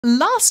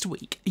Last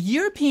week,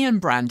 European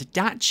brand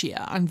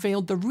Dacia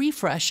unveiled the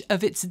refresh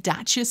of its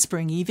Dacia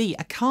Spring EV,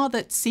 a car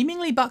that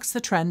seemingly bucks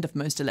the trend of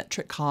most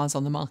electric cars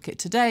on the market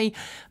today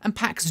and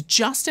packs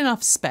just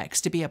enough specs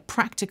to be a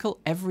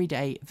practical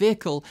everyday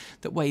vehicle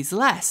that weighs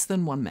less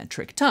than 1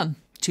 metric tonne,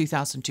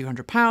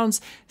 2,200 pounds,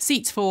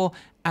 seats 4,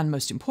 and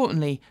most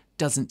importantly,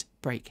 doesn't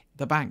break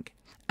the bank.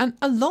 And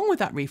along with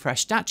that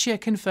refresh, Dacia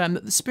confirmed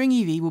that the Spring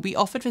EV will be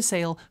offered for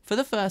sale for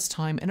the first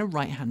time in a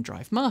right-hand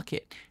drive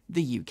market,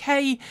 the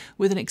UK,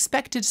 with an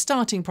expected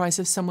starting price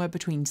of somewhere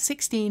between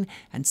 £16,000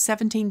 and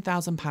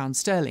 £17,000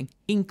 sterling,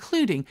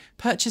 including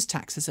purchase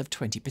taxes of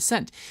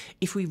 20%.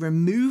 If we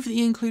remove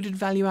the included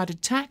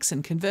value-added tax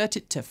and convert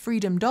it to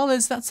freedom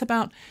dollars, that's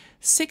about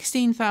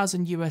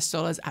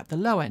 $16,000 at the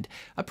low end,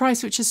 a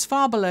price which is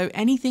far below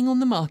anything on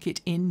the market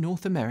in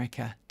North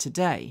America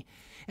today.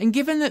 And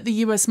given that the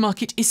US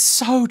market is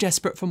so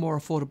desperate for more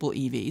affordable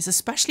EVs,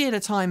 especially at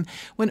a time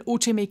when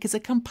automakers are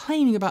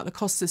complaining about the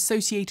costs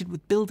associated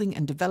with building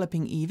and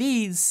developing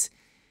EVs,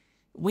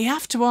 we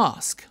have to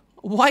ask,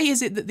 why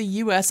is it that the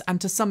US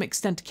and to some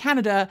extent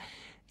Canada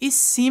is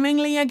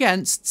seemingly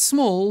against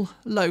small,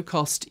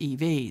 low-cost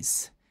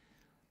EVs?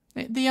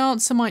 The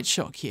answer might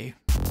shock you.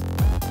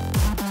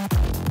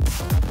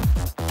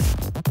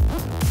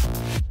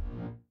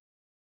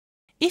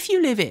 If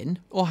you live in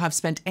or have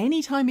spent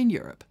any time in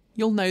Europe,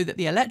 you'll know that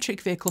the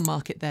electric vehicle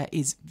market there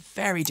is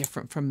very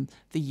different from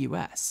the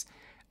US.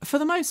 For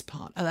the most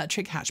part,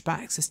 electric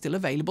hatchbacks are still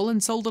available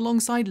and sold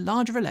alongside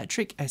larger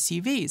electric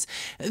SUVs.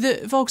 The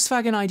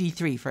Volkswagen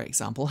ID.3, for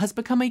example, has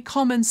become a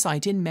common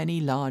sight in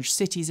many large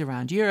cities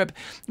around Europe,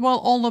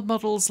 while older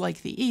models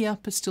like the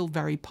E-Up are still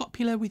very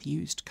popular with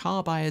used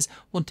car buyers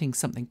wanting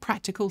something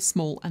practical,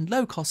 small and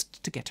low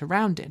cost to get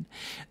around in.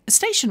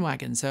 Station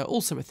wagons are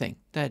also a thing.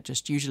 They're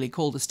just usually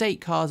called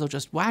estate cars or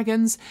just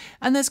wagons,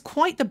 and there's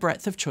quite the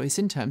breadth of choice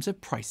in terms of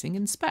pricing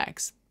and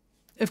specs.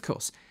 Of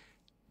course,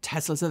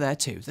 Teslas are there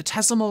too. The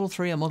Tesla Model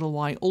 3 and Model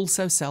Y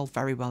also sell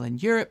very well in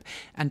Europe,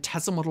 and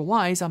Tesla Model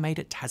Ys are made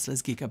at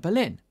Tesla's Giga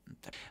Berlin.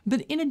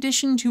 But in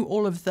addition to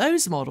all of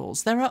those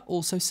models, there are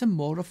also some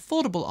more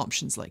affordable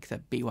options like the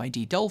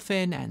BYD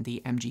Dolphin and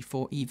the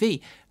MG4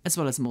 EV, as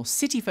well as more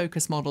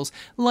city-focused models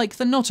like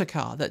the Not a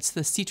Car, that's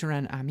the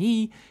Citroën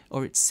Ami,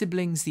 or its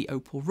siblings the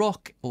Opel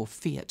Rock or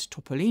Fiat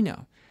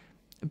Topolino.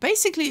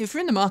 Basically, if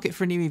you're in the market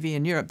for a new EV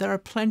in Europe, there are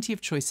plenty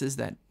of choices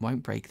that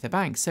won't break the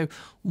bank. So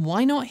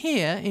why not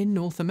here in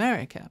North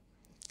America?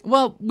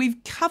 Well,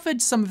 we've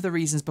covered some of the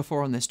reasons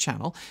before on this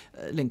channel,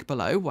 link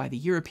below, why the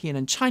European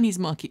and Chinese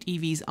market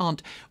EVs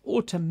aren't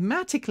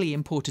automatically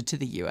imported to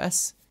the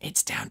US.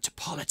 It's down to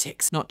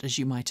politics, not, as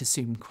you might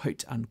assume,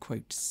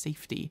 quote-unquote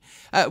safety.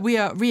 We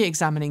are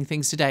re-examining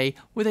things today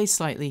with a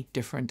slightly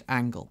different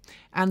angle.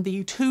 And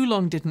the too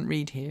long didn't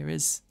read here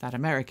is that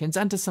Americans,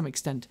 and to some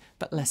extent,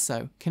 but less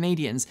so,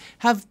 Canadians,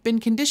 have been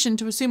conditioned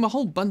to assume a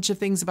whole bunch of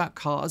things about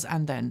cars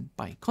and then,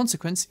 by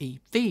consequence,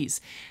 EVs.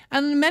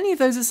 And many of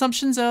those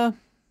assumptions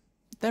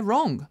they're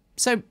wrong.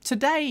 So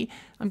today,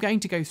 I'm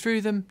going to go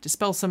through them,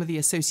 dispel some of the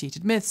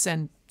associated myths,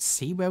 and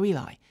see where we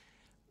lie.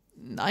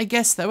 I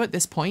guess, though, at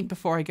this point,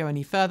 before I go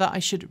any further, I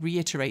should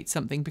reiterate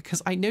something,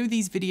 because I know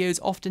these videos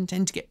often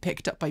tend to get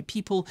picked up by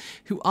people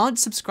who aren't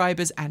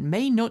subscribers and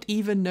may not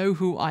even know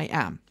who I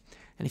am.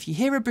 And if you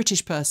hear a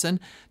British person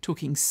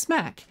talking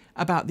smack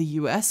about the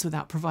US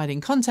without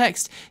providing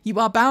context, you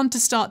are bound to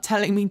start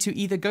telling me to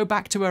either go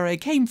back to where I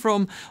came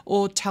from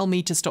or tell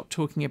me to stop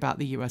talking about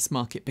the US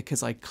market,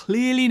 because I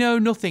clearly know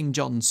nothing,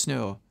 Jon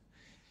Snow.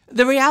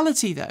 The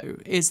reality, though,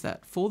 is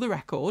that, for the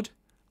record,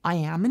 I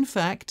am, in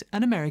fact,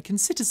 an American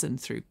citizen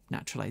through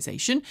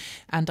naturalization,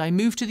 and I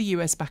moved to the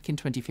US back in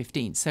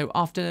 2015. So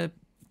after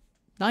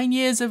 9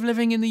 years of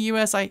living in the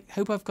US, I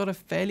hope I've got a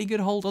fairly good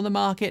hold on the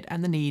market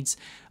and the needs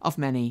of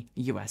many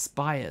US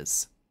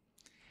buyers.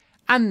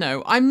 And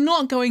no, I'm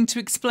not going to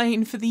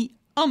explain for the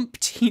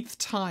umpteenth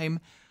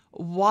time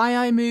why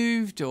I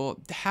moved or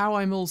how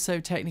I'm also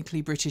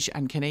technically British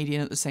and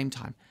Canadian at the same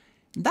time.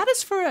 That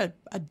is for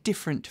a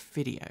different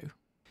video.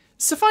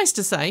 Suffice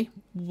to say,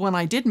 when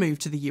I did move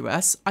to the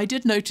US, I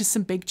did notice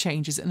some big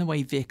changes in the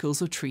way vehicles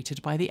were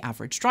treated by the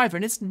average driver,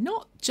 and it's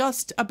not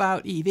just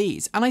about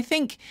EVs. And I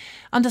think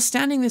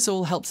understanding this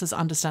all helps us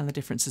understand the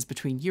differences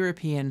between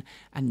European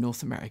and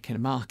North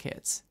American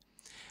markets.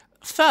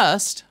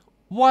 First,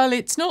 while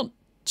it's not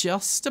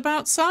just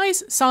about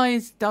size,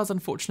 size does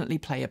unfortunately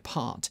play a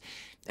part.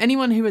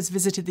 Anyone who has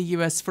visited the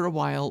US for a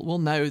while will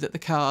know that the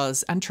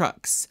cars and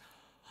trucks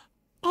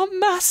are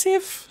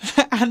massive,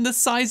 and the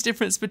size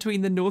difference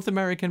between the North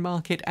American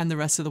market and the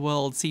rest of the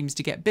world seems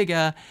to get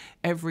bigger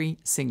every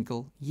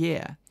single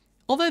year.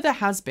 Although there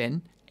has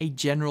been a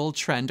general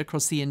trend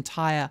across the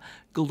entire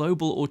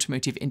global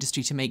automotive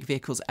industry to make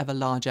vehicles ever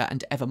larger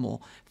and ever more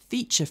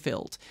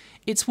feature-filled,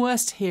 it's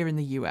worst here in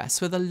the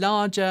US, where the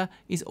larger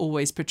is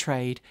always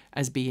portrayed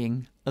as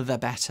being the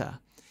better.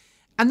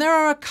 And there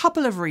are a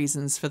couple of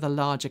reasons for the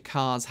larger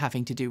cars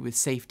having to do with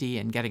safety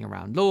and getting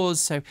around laws,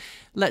 so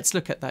let's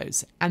look at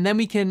those. And then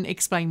we can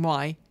explain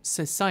why,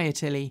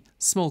 societally,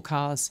 small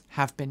cars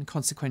have been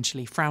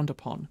consequentially frowned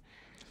upon.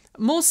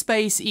 More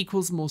space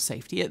equals more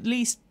safety. At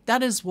least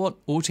that is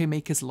what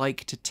automakers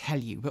like to tell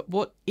you. But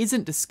what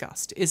isn't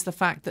discussed is the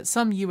fact that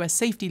some US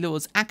safety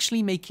laws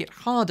actually make it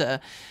harder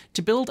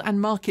to build and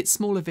market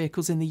smaller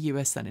vehicles in the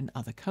US than in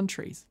other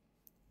countries.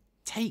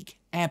 Take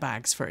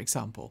airbags, for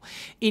example.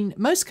 In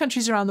most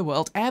countries around the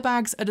world,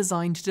 airbags are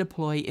designed to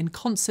deploy in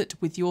concert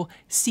with your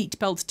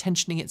seatbelt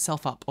tensioning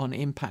itself up on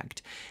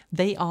impact.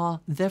 They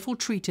are therefore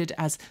treated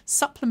as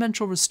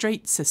supplemental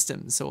restraint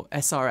systems, or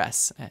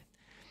SRS,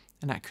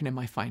 an acronym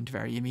I find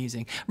very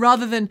amusing,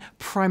 rather than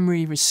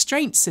primary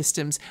restraint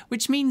systems,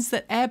 which means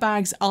that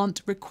airbags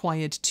aren't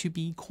required to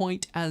be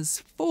quite as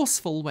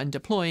forceful when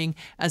deploying,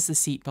 as the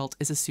seatbelt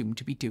is assumed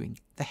to be doing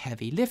the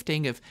heavy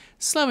lifting of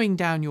slowing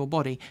down your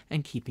body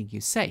and keeping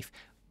you safe.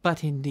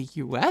 But in the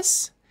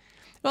US?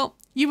 Well,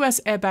 US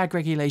airbag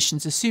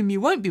regulations assume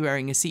you won't be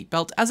wearing a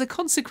seatbelt. As a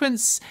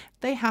consequence,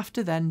 they have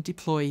to then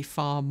deploy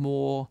far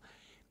more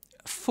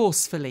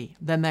forcefully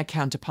than their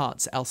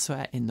counterparts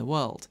elsewhere in the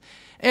world.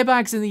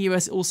 Airbags in the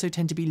US also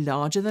tend to be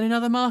larger than in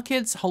other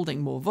markets,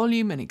 holding more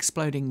volume and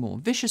exploding more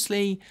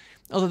viciously,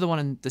 although the one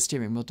in the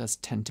steering wheel does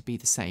tend to be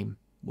the same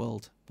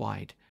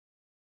worldwide.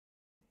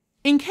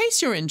 In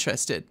case you're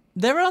interested,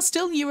 there are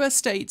still US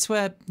states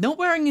where not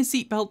wearing a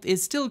seatbelt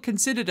is still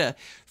considered a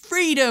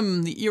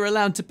freedom that you're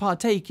allowed to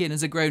partake in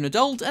as a grown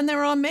adult, and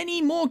there are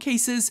many more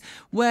cases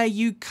where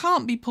you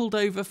can't be pulled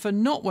over for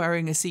not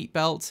wearing a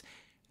seatbelt,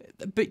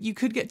 but you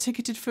could get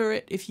ticketed for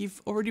it if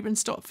you've already been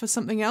stopped for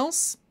something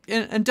else.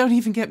 And don't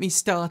even get me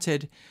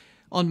started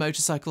on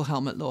motorcycle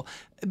helmet law.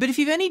 But if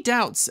you've any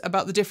doubts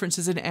about the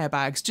differences in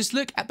airbags, just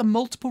look at the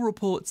multiple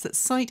reports that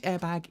cite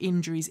airbag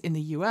injuries in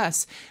the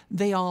US.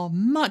 They are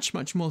much,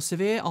 much more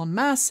severe en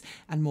masse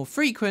and more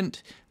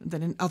frequent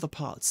than in other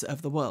parts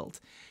of the world.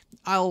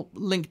 I'll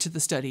link to the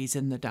studies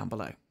in the down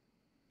below.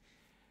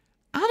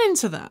 Add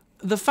into that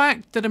the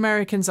fact that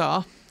Americans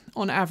are,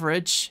 on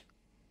average,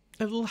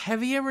 a little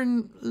heavier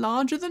and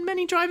larger than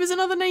many drivers in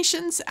other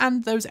nations,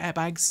 and those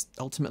airbags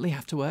ultimately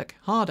have to work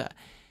harder.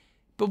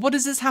 But what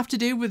does this have to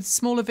do with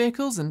smaller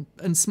vehicles and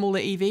smaller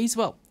EVs?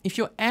 Well, if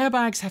your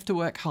airbags have to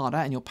work harder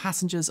and your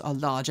passengers are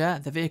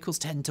larger, the vehicles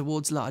tend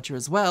towards larger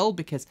as well,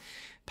 because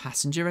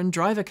passenger and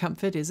driver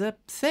comfort is a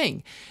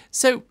thing.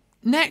 So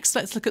next,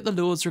 let's look at the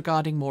laws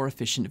regarding more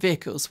efficient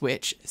vehicles,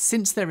 which,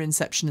 since their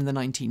inception in the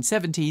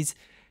 1970s,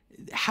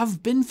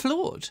 have been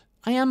flawed.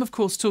 I am, of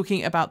course,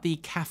 talking about the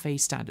CAFE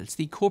standards,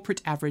 the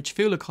corporate average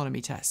fuel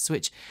economy tests,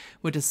 which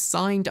were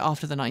designed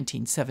after the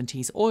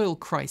 1970s oil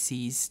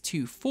crises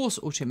to force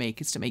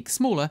automakers to make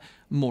smaller,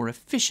 more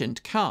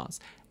efficient cars.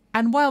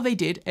 And while they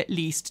did, at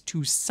least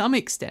to some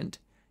extent,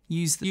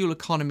 use the fuel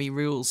economy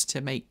rules to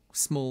make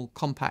small,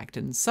 compact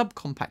and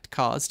subcompact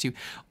cars to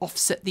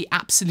offset the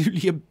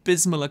absolutely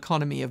abysmal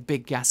economy of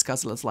big gas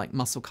guzzlers like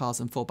muscle cars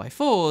and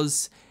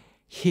 4x4s,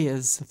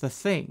 here's the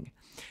thing.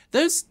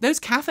 Those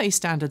CAFE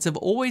standards have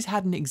always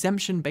had an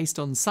exemption based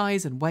on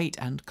size and weight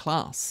and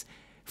class.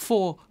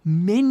 For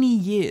many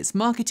years,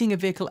 marketing a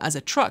vehicle as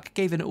a truck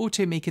gave an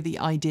automaker the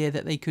idea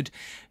that they could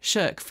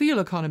shirk fuel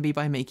economy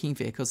by making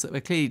vehicles that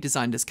were clearly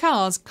designed as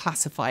cars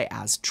classify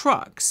as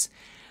trucks.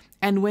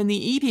 And when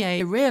the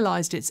EPA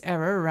realized its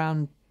error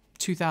around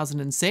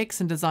 2006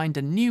 and designed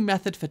a new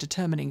method for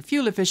determining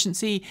fuel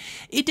efficiency,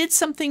 it did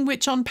something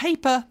which on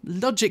paper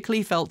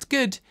logically felt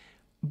good,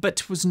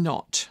 but was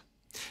not.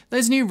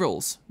 Those new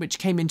rules, which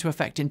came into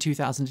effect in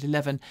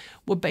 2011,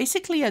 were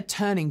basically a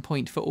turning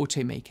point for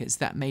automakers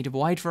that made a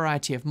wide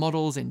variety of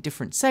models in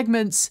different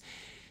segments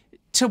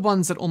to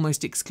ones that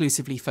almost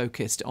exclusively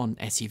focused on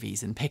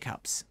SUVs and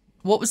pickups.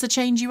 What was the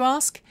change, you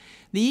ask?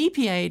 The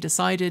EPA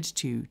decided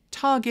to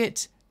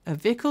target a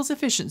vehicle's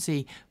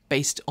efficiency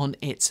based on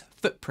its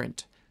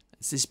footprint.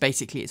 This is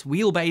basically its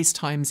wheelbase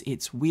times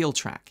its wheel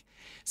track.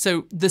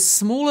 So the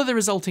smaller the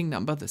resulting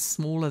number, the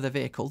smaller the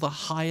vehicle, the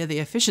higher the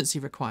efficiency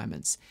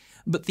requirements.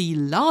 But the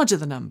larger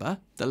the number,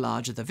 the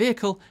larger the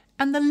vehicle,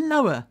 and the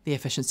lower the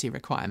efficiency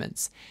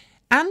requirements.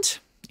 And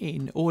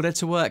in order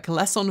to work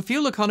less on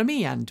fuel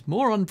economy and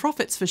more on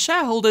profits for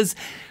shareholders,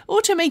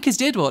 automakers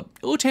did what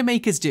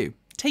automakers do: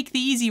 take the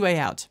easy way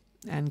out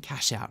and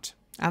cash out.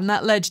 And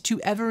that led to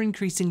ever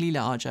increasingly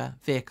larger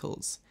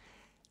vehicles.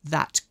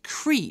 That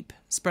creep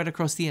spread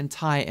across the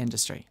entire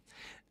industry.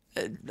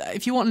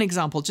 If you want an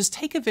example, just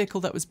take a vehicle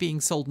that was being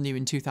sold new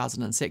in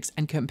 2006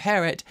 and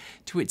compare it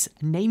to its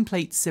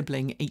nameplate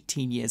sibling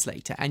 18 years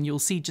later, and you'll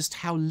see just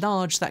how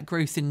large that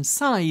growth in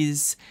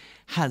size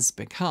has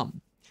become.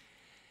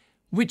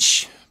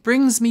 Which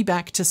brings me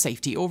back to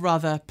safety, or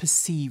rather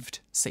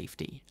perceived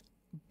safety.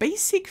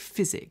 Basic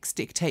physics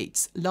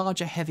dictates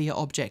larger, heavier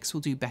objects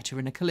will do better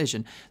in a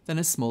collision than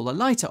a smaller,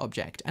 lighter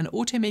object, and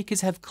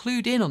automakers have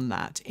clued in on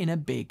that in a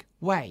big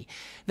way.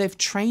 They've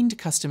trained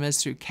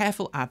customers through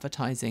careful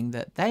advertising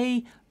that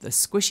they, the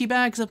squishy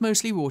bags of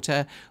mostly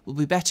water, will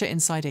be better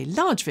inside a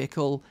large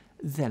vehicle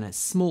than a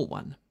small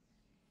one.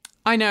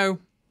 I know,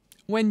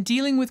 when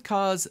dealing with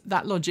cars,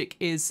 that logic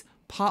is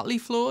partly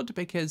flawed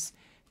because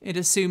it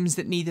assumes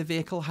that neither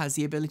vehicle has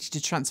the ability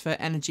to transfer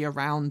energy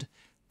around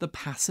the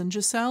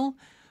passenger cell,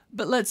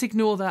 but let's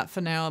ignore that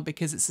for now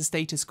because it's the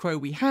status quo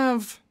we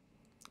have,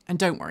 And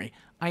don't worry,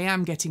 I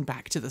am getting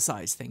back to the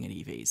size thing in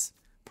EVs.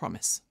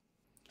 Promise.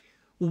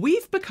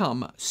 We've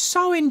become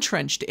so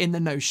entrenched in the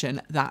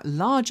notion that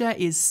larger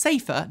is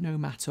safer no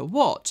matter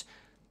what.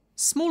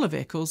 Smaller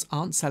vehicles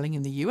aren't selling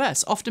in the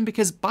US, often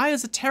because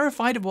buyers are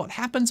terrified of what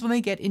happens when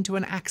they get into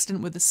an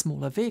accident with a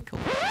smaller vehicle.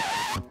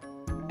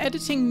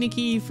 Editing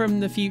Nikki from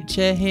the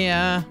future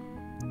here,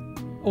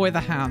 with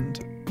a hand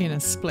in a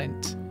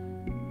splint.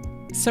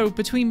 So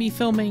between me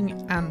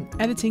filming and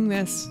editing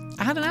this,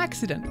 I had an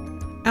accident.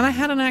 And I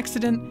had an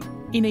accident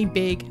in a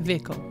big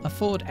vehicle, a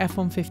Ford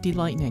F-150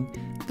 Lightning.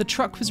 The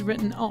truck was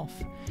written off.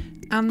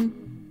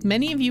 And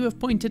many of you have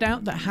pointed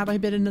out that had I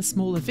been in a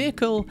smaller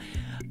vehicle,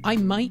 I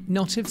might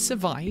not have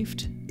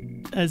survived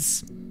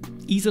as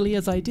easily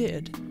as I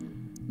did.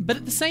 But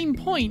at the same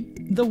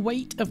point, the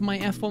weight of my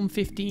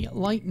F-150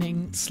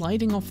 Lightning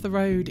sliding off the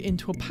road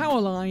into a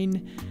power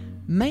line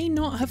may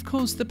not have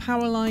caused the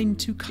power line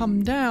to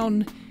come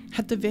down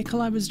had the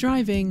vehicle I was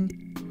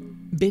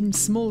driving been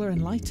smaller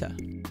and lighter.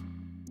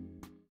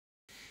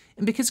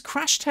 And because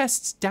crash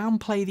tests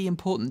downplay the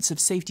importance of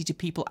safety to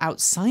people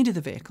outside of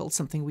the vehicle,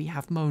 something we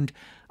have moaned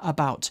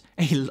about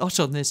a lot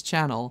on this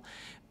channel,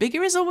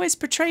 bigger is always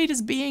portrayed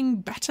as being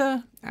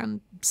better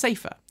and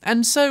safer.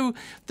 And so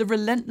the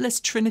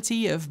relentless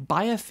trinity of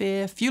buyer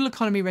fear, fuel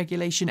economy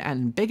regulation,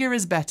 and bigger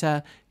is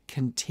better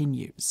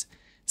continues.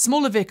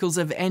 Smaller vehicles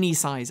of any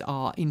size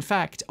are, in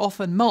fact,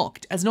 often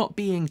mocked as not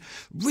being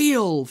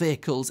real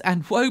vehicles,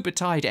 and woe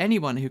betide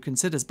anyone who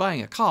considers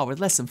buying a car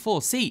with less than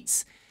 4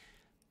 seats.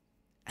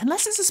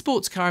 Unless it's a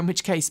sports car, in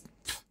which case,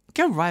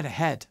 go right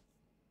ahead.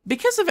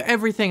 Because of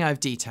everything I've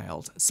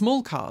detailed,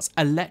 small cars,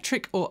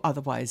 electric or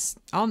otherwise,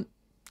 aren't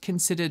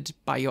considered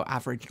by your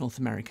average North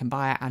American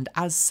buyer, and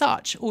as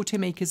such,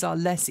 automakers are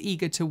less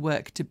eager to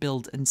work to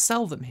build and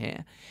sell them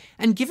here.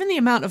 And given the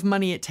amount of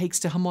money it takes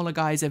to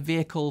homologize a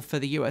vehicle for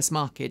the US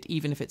market,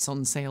 even if it's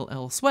on sale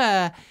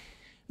elsewhere,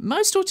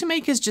 most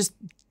automakers just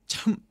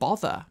don't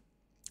bother.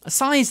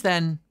 Size,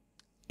 then,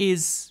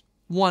 is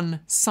one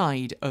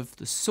side of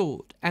the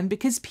sword. And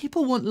because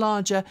people want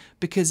larger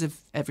because of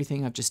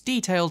everything I've just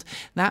detailed,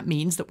 that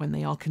means that when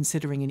they are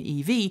considering an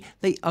EV,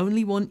 they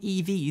only want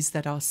EVs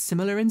that are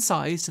similar in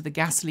size to the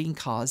gasoline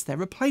cars they're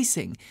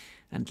replacing.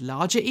 And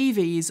larger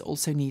EVs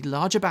also need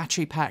larger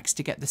battery packs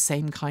to get the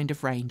same kind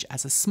of range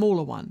as a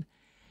smaller one.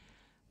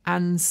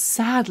 And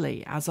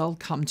sadly, as I'll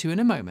come to in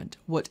a moment,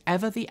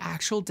 whatever the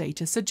actual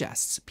data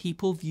suggests,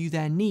 people view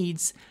their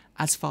needs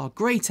as far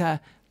greater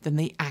than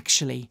they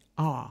actually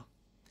are.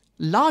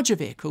 Larger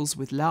vehicles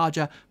with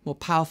larger, more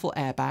powerful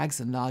airbags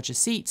and larger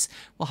seats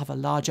will have a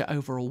larger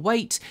overall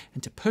weight,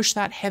 and to push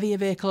that heavier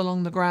vehicle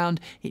along the ground,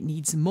 it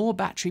needs more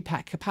battery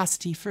pack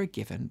capacity for a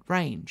given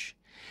range.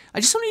 I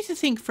just want you to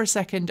think for a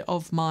second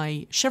of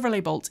my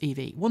Chevrolet Bolt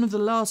EV, one of the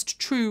last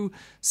true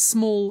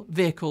small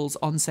vehicles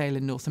on sale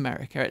in North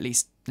America, at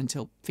least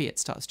until Fiat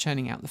starts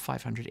churning out the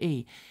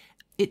 500e.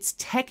 It's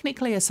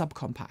technically a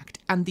subcompact,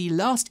 and the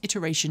last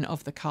iteration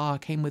of the car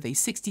came with a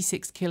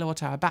 66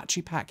 kilowatt-hour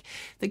battery pack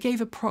that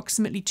gave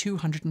approximately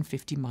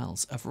 250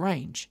 miles of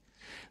range.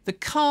 The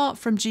car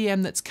from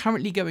GM that's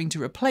currently going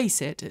to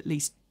replace it, at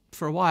least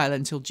for a while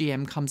until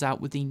GM comes out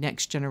with the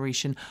next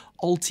generation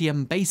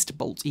Ultium-based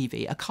Bolt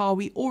EV, a car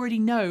we already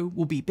know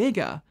will be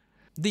bigger.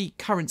 The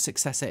current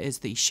successor is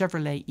the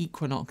Chevrolet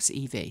Equinox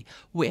EV,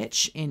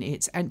 which, in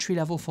its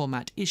entry-level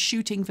format, is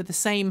shooting for the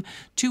same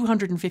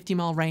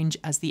 250-mile range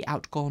as the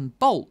outgone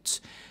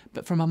Bolt,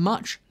 but from a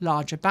much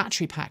larger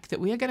battery pack that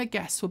we are going to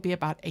guess will be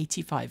about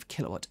 85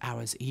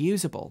 kilowatt-hours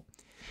usable.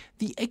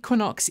 The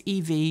Equinox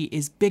EV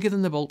is bigger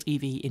than the Bolt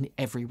EV in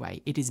every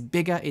way. It is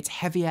bigger, it's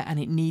heavier, and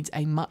it needs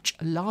a much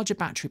larger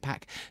battery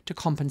pack to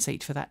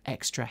compensate for that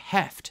extra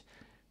heft,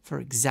 for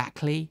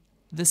exactly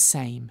the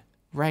same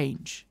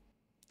range.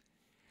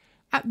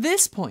 At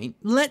this point,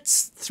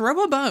 let's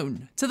throw a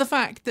bone to the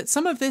fact that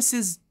some of this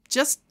is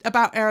just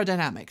about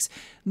aerodynamics.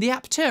 The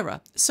Aptera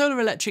solar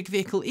electric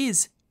vehicle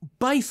is,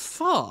 by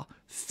far,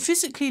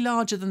 physically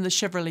larger than the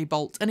Chevrolet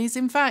Bolt and is,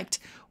 in fact,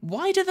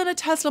 wider than a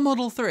Tesla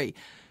Model 3.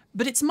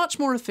 But it's much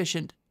more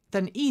efficient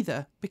than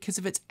either because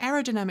of its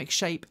aerodynamic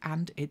shape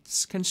and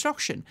its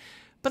construction.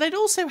 But I'd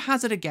also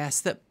hazard a guess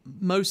that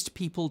most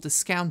people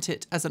discount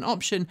it as an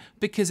option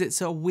because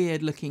it's a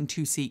weird-looking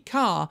two-seat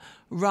car,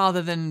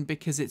 rather than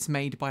because it's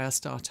made by a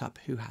startup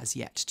who has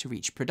yet to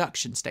reach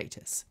production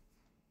status.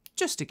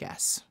 Just a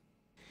guess.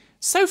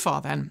 So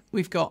far then,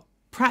 we've got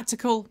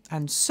practical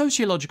and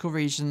sociological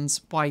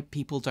reasons why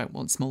people don't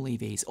want small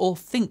EVs, or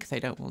think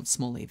they don't want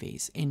small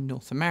EVs in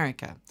North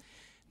America.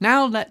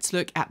 Now let's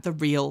look at the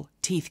real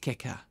teeth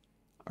kicker: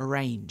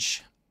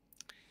 range.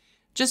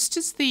 Just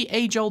as the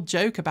age-old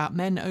joke about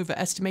men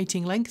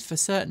overestimating length for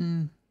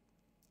certain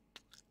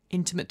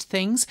intimate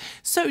things,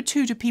 so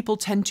too do people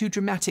tend to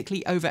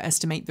dramatically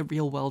overestimate the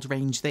real-world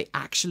range they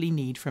actually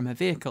need from a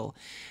vehicle.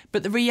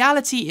 But the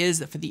reality is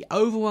that for the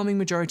overwhelming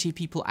majority of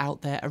people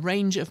out there, a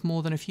range of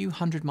more than a few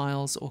hundred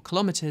miles or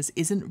kilometres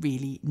isn't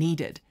really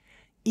needed.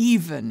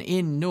 even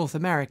in North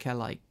America,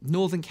 like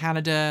northern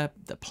Canada,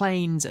 the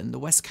plains and the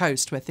west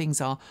coast, where things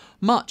are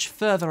much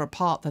further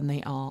apart than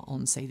they are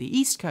on, say, the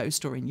east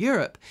coast or in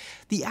Europe,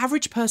 the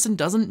average person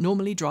doesn't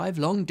normally drive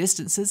long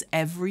distances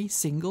every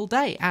single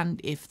day.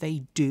 And if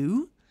they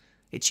do,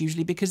 it's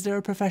usually because they're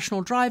a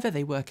professional driver,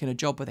 they work in a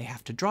job where they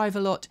have to drive a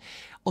lot,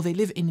 or they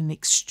live in an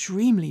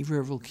extremely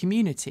rural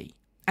community.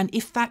 And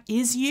if that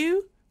is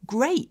you,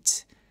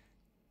 great.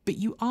 But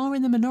you are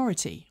in the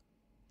minority.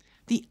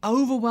 The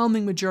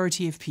overwhelming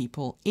majority of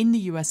people in the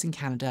US and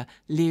Canada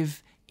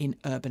live in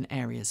urban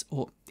areas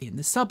or in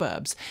the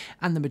suburbs,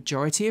 and the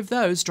majority of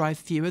those drive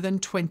fewer than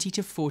 20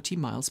 to 40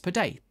 miles per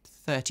day,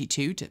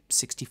 32 to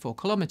 64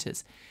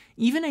 kilometres.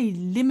 Even a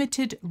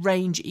limited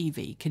range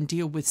EV can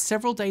deal with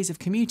several days of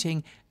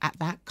commuting at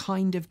that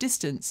kind of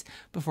distance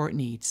before it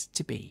needs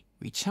to be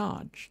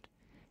recharged.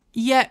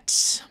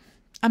 Yet,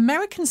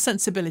 American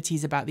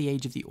sensibilities about the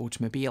age of the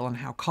automobile and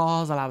how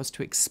cars allow us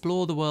to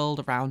explore the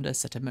world around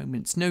us at a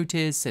moment's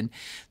notice, and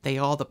they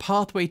are the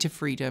pathway to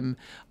freedom,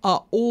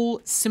 are all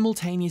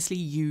simultaneously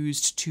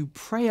used to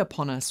prey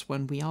upon us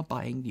when we are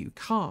buying new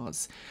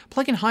cars.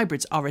 Plug-in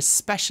hybrids are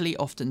especially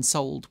often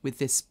sold with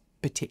this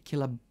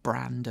particular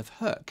brand of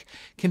hook,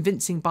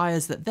 convincing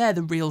buyers that they're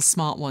the real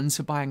smart ones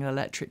for buying an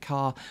electric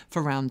car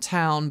for around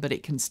town, but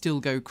it can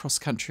still go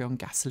cross-country on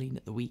gasoline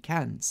at the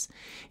weekends.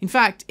 In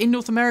fact, in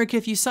North America,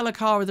 if you sell a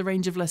car with a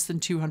range of less than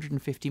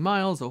 250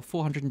 miles or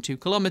 402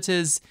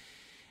 kilometres,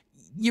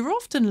 you're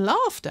often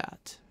laughed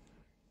at.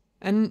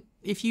 And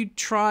if you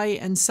try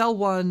and sell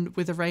one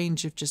with a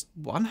range of just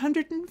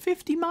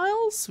 150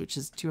 miles, which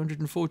is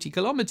 240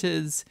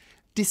 kilometres,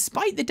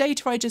 despite the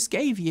data I just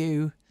gave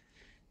you,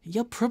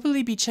 you'll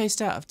probably be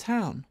chased out of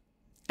town.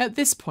 At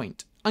this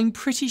point, I'm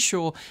pretty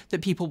sure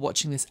that people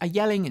watching this are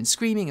yelling and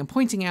screaming and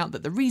pointing out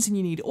that the reason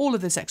you need all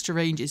of this extra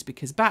range is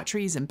because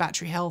batteries and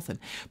battery health and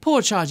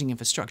poor charging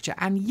infrastructure.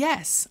 And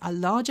yes, a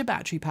larger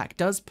battery pack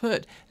does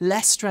put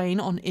less strain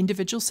on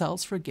individual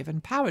cells for a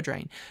given power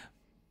drain.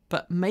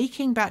 But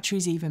making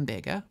batteries even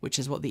bigger, which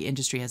is what the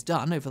industry has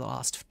done over the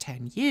last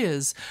 10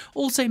 years,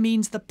 also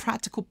means the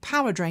practical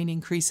power drain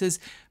increases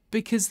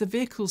because the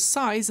vehicle's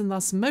size and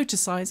thus motor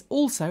size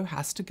also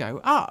has to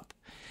go up.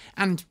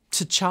 And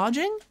to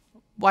charging?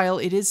 While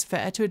it is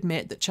fair to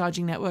admit that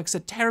charging networks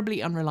are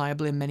terribly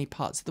unreliable in many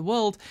parts of the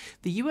world,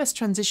 the US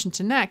transition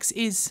to NACS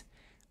is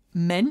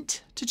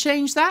meant to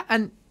change that.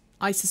 And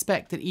I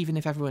suspect that even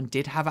if everyone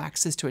did have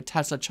access to a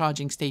Tesla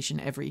charging station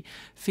every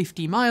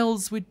 50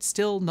 miles, we'd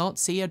still not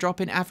see a drop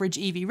in average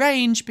EV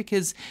range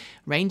because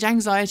range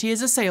anxiety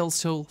is a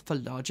sales tool for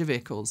larger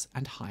vehicles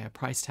and higher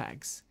price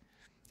tags.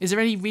 Is there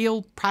any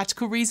real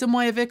practical reason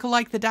why a vehicle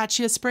like the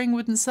Dacia Spring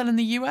wouldn't sell in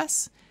the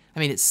US? I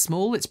mean, it's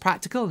small, it's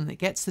practical, and it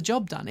gets the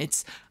job done.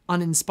 It's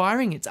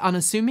uninspiring, it's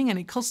unassuming, and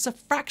it costs a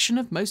fraction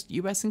of most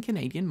US and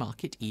Canadian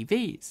market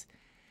EVs.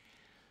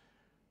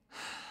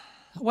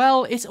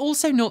 Well, it's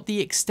also not the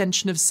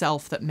extension of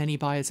self that many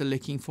buyers are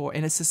looking for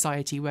in a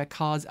society where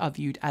cars are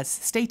viewed as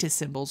status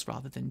symbols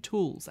rather than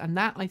tools. And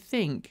that, I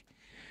think,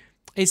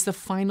 is the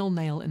final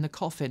nail in the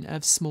coffin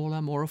of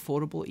smaller, more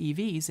affordable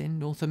EVs in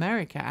North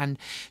America. And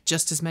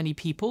just as many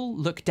people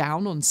look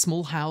down on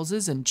small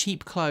houses and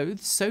cheap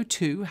clothes, so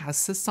too has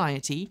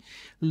society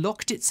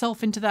locked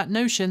itself into that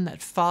notion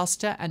that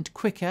faster and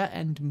quicker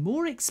and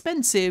more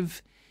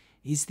expensive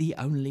is the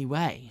only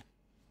way.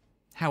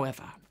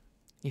 However,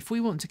 if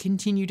we want to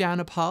continue down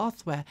a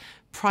path where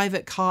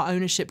private car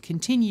ownership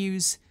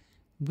continues,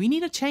 we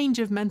need a change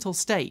of mental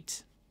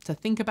state to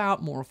think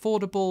about more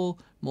affordable,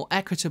 more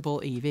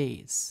equitable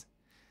EVs.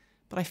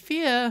 But I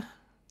fear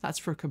that's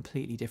for a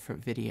completely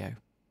different video.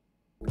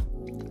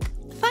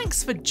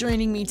 Thanks for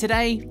joining me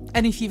today,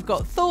 and if you've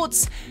got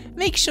thoughts,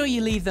 make sure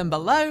you leave them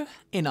below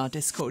in our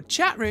Discord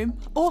chat room,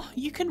 or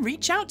you can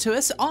reach out to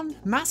us on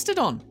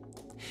Mastodon.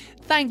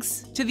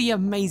 Thanks to the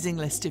amazing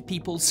list of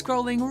people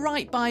scrolling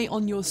right by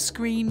on your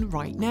screen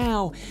right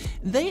now.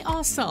 They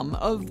are some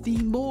of the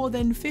more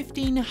than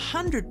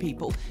 1,500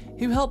 people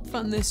who help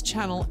fund this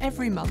channel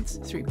every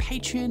month through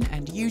Patreon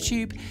and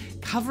YouTube,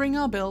 covering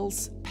our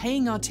bills,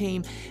 paying our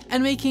team,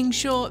 and making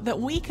sure that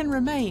we can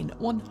remain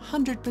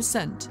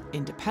 100%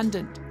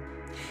 independent.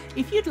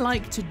 If you'd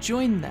like to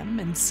join them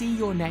and see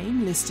your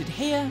name listed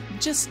here,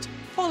 just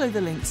follow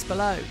the links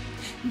below.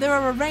 There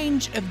are a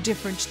range of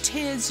different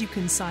tiers you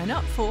can sign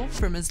up for,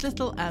 from as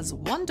little as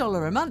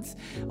 $1 a month,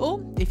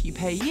 or if you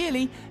pay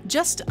yearly,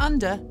 just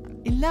under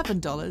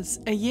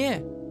 $11 a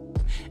year.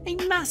 A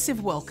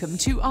massive welcome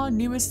to our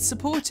newest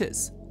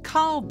supporters: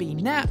 Carl B.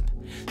 Knapp,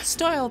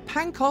 Stoyal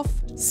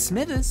Pankoff,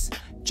 Smithers,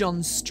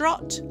 John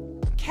Strott,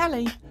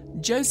 Kelly,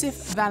 Joseph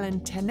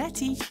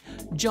Valentinetti,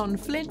 John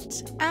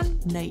Flint,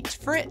 and Nate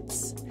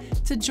Fritz.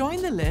 To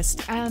join the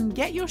list and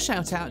get your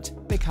shout out,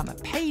 become a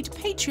paid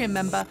Patreon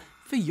member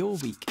for your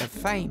week of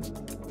fame.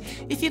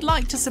 If you'd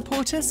like to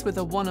support us with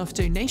a one-off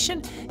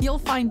donation, you'll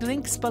find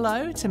links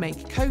below to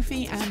make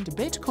Ko-fi and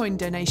Bitcoin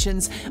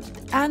donations,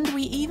 and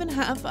we even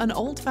have an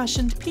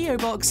old-fashioned PO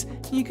box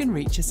you can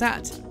reach us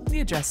at.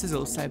 The address is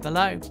also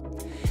below.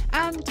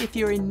 And if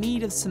you're in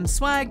need of some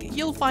swag,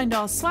 you'll find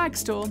our swag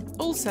store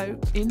also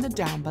in the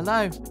down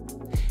below.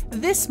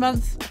 This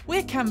month,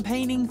 we're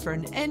campaigning for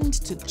an end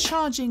to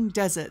charging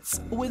deserts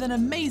with an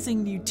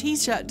amazing new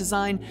t-shirt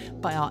design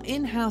by our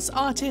in-house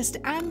artist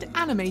and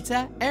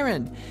animator,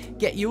 Erin.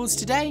 Get yours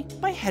today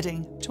by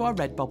heading to our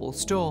Redbubble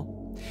store.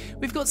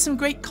 We've got some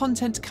great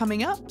content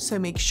coming up, so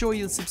make sure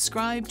you're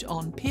subscribed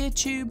on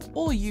PeerTube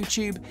or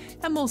YouTube,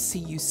 and we'll see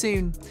you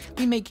soon.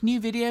 We make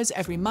new videos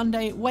every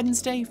Monday,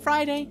 Wednesday,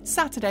 Friday,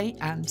 Saturday,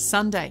 and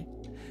Sunday.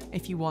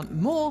 If you want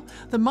more,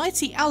 the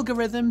mighty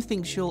algorithm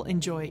thinks you'll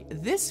enjoy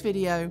this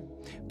video,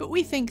 but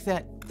we think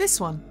that this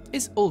one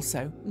is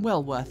also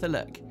well worth a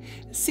look.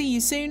 See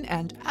you soon,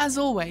 and as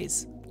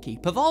always,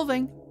 keep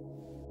evolving.